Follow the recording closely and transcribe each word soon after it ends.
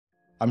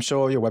I'm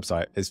sure your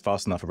website is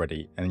fast enough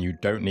already and you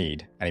don't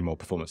need any more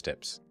performance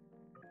tips.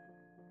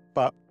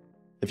 But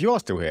if you are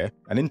still here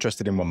and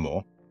interested in one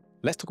more,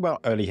 let's talk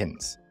about early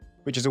hints,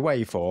 which is a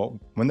way for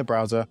when the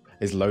browser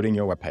is loading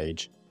your web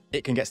page,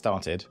 it can get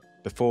started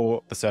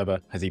before the server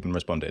has even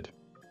responded.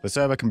 The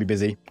server can be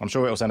busy. I'm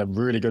sure it'll send a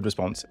really good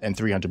response in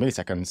 300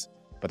 milliseconds,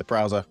 but the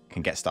browser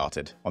can get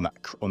started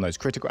on those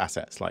critical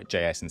assets like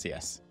JS and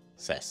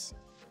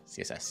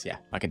CSS. Yeah,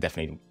 I can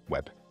definitely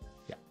web.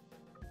 Yeah.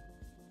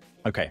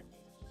 Okay,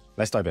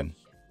 let's dive in.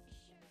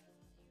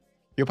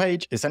 Your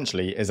page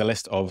essentially is a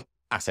list of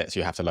assets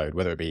you have to load,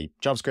 whether it be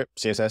JavaScript,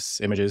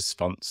 CSS, images,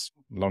 fonts,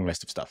 long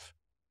list of stuff.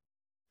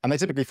 And they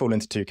typically fall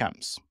into two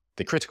camps.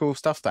 The critical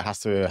stuff that has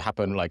to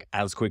happen like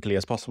as quickly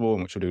as possible,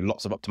 and which we'll do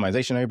lots of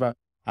optimization over,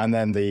 and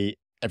then the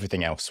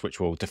everything else, which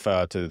will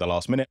defer to the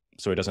last minute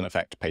so it doesn't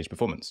affect page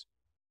performance.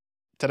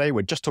 Today,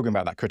 we're just talking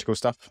about that critical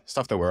stuff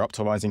that we're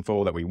optimizing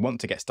for, that we want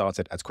to get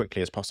started as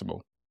quickly as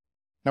possible.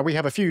 Now, we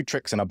have a few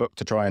tricks in our book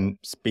to try and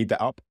speed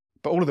that up,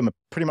 but all of them are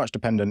pretty much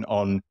dependent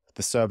on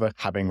the server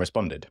having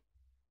responded.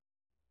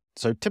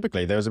 So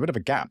typically, there's a bit of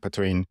a gap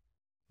between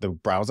the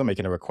browser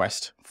making a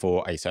request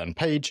for a certain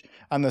page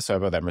and the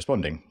server then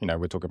responding. You know,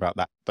 we're talking about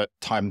that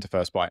time to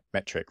first byte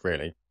metric,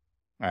 really,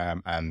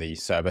 and the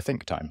server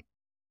think time.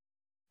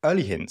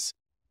 Early hints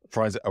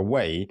provides a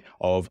way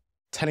of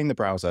telling the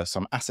browser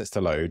some assets to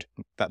load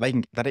that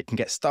it can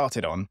get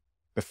started on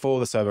before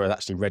the server is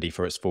actually ready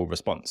for its full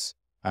response.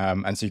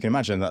 And so you can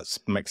imagine that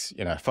makes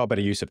far better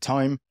use of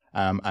time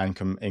and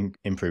can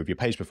improve your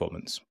page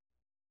performance.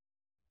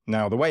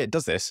 Now, the way it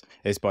does this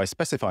is by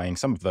specifying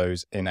some of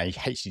those in a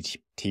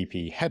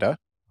HTTP header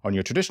on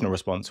your traditional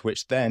response,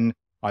 which then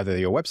either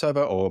your web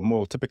server or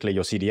more typically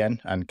your CDN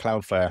and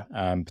Cloudflare,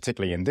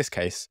 particularly in this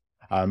case,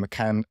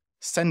 can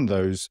send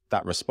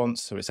that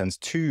response. So it sends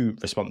two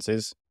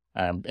responses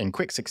in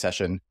quick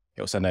succession.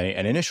 It'll send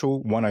an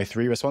initial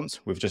 103 response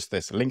with just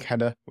this link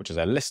header, which is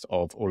a list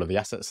of all of the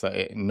assets that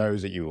it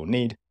knows that you will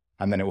need.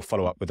 And then it will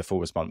follow up with the full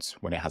response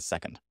when it has a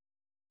second.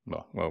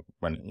 Well,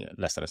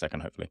 less than a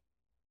second, hopefully.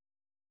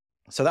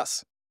 So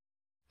that's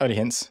early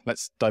hints.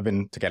 Let's dive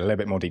in to get a little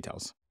bit more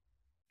details.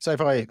 So if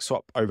I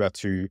swap over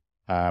to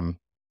a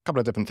couple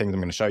of different things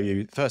I'm going to show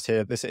you. First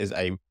here, this is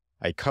a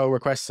curl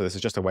request. So this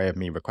is just a way of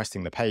me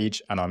requesting the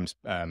page, and I'm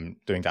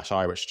doing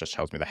 -i, which just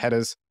tells me the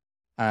headers.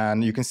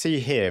 And you can see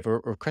here, if we're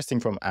requesting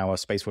from our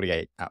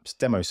Space48 apps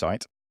demo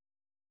site,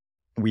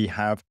 we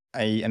have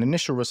an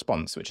initial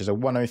response, which is a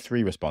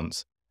 103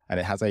 response, and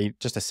it has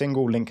just a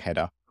single link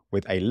header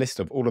with a list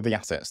of all of the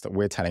assets that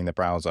we're telling the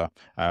browser.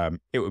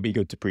 It would be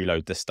good to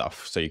preload this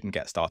stuff so you can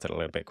get started a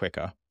little bit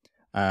quicker.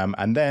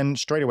 And then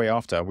straight away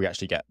after, we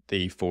actually get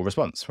the full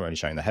response. We're only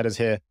showing the headers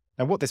here.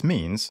 Now, what this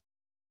means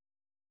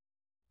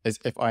is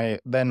if I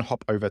then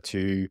hop over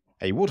to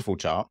a waterfall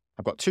chart,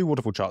 I've got two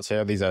waterfall charts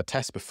here. These are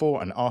tests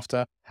before and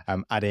after,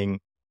 adding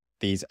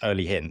these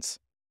early hints.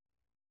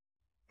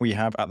 We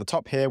have at the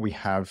top here, we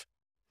have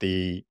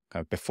the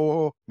kind of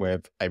before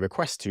with a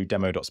request to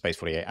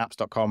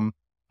demo.space48apps.com.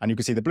 And you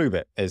can see the blue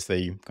bit is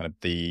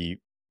the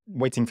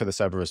waiting for the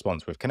server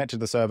response. We've connected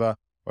the server,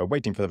 we're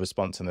waiting for the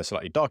response, and the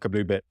slightly darker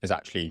blue bit is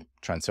actually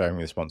transferring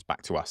the response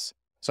back to us.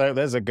 So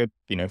there's a good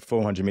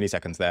 400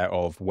 milliseconds there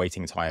of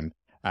waiting time.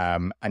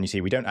 And you see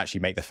we don't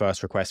actually make the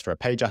first request for a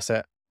page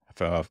asset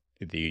for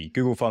the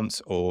Google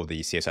fonts or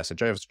the CSS or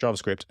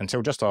JavaScript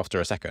until just after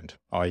a second,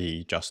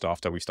 i.e. just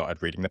after we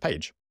started reading the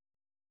page.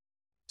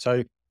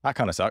 So that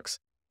kind of sucks.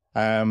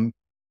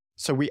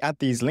 So we add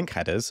these link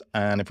headers,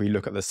 and if we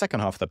look at the second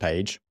half of the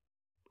page,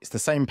 it's the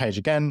same page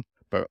again,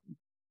 but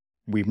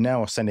we've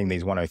now sending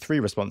these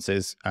 103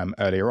 responses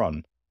earlier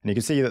on. And you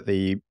can see that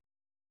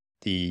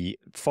the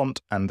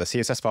font and the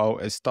CSS file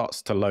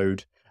starts to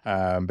load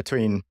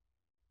between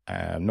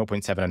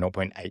 0.7 and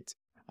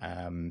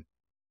 0.8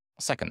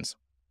 seconds.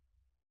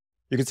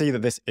 You can see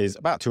that this is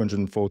about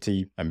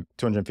 240 and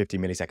 250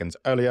 milliseconds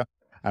earlier,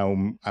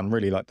 and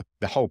really like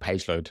the whole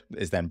page load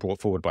is then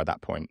brought forward by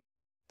that point.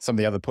 Some of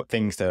the other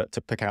things to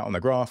pick out on the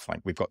graph,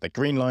 like we've got the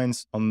green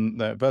lines on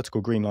the vertical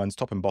green lines,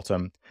 top and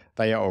bottom.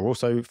 They are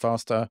also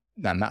faster,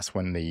 and that's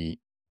when the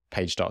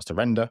page starts to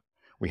render.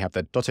 We have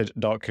the dotted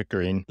dark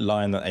green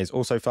line that is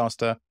also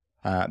faster.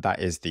 That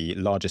is the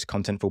largest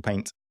contentful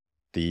paint.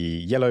 The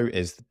yellow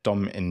is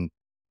DOM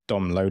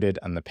loaded,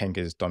 and the pink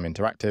is DOM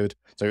interactive.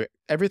 So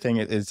everything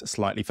is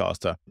slightly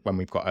faster when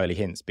we've got early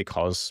hints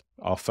because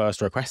our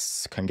first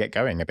requests can get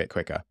going a bit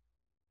quicker.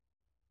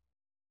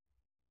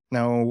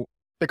 Now,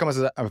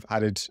 BigCommerce have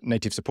added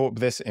native support for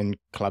this in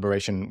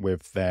collaboration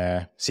with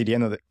their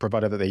CDN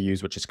provider that they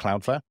use, which is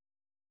Cloudflare.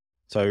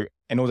 So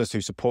in order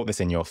to support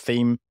this in your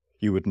theme,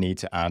 you would need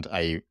to add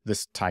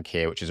this tag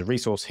here, which is a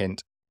resource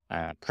hint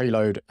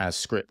preload as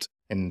script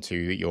into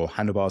your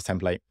handlebars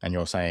template. And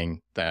you're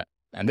saying that,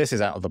 and this is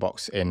out of the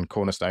box in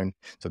Cornerstone.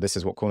 So this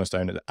is what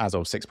Cornerstone as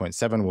of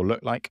 6.7 will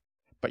look like.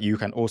 But you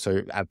can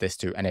also add this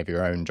to any of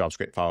your own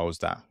JavaScript files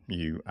that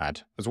you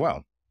add as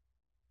well.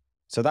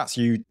 So that's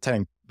you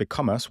telling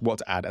BigCommerce what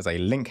to add as a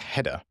link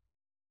header.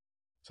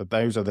 So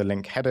those are the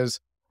link headers,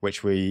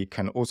 which we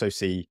can also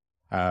see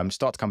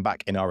start to come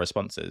back in our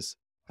responses.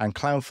 And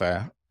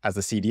Cloudflare, as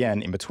the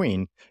CDN in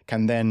between,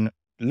 can then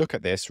look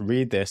at this,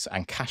 read this,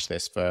 and cache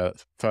this for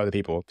other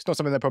people. It's not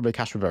something they'll probably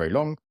cache for very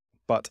long,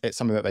 but it's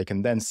something that they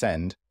can then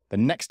send. The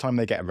next time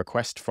they get a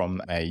request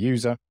from a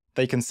user,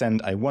 they can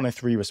send a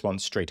 103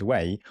 response straight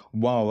away,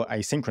 while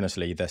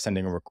asynchronously they're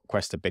sending a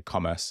request to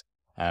BigCommerce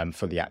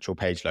for the actual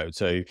page load.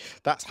 So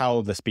that's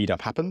how the speed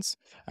up happens.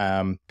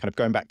 Kind of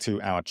going back to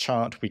our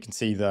chart, we can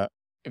see that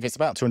if it's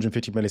about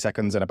 250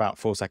 milliseconds and about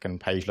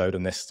 4-second page load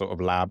in this sort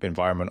of lab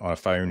environment on a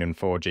phone in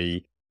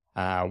 4G,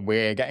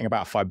 we're getting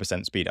about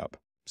 5% speed up.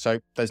 So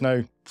there's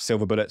no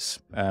silver bullets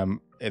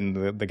in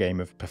the game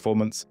of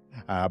performance,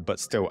 but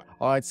still,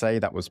 I'd say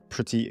that was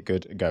pretty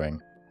good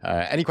going.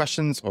 Any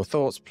questions or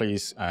thoughts,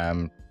 please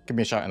give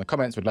me a shout in the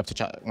comments. We'd love to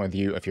chat with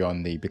you if you're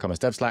on the BigCommerce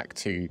Dev Slack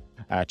to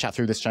chat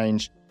through this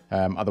change.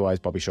 Otherwise,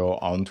 Bobby Shaw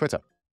on Twitter.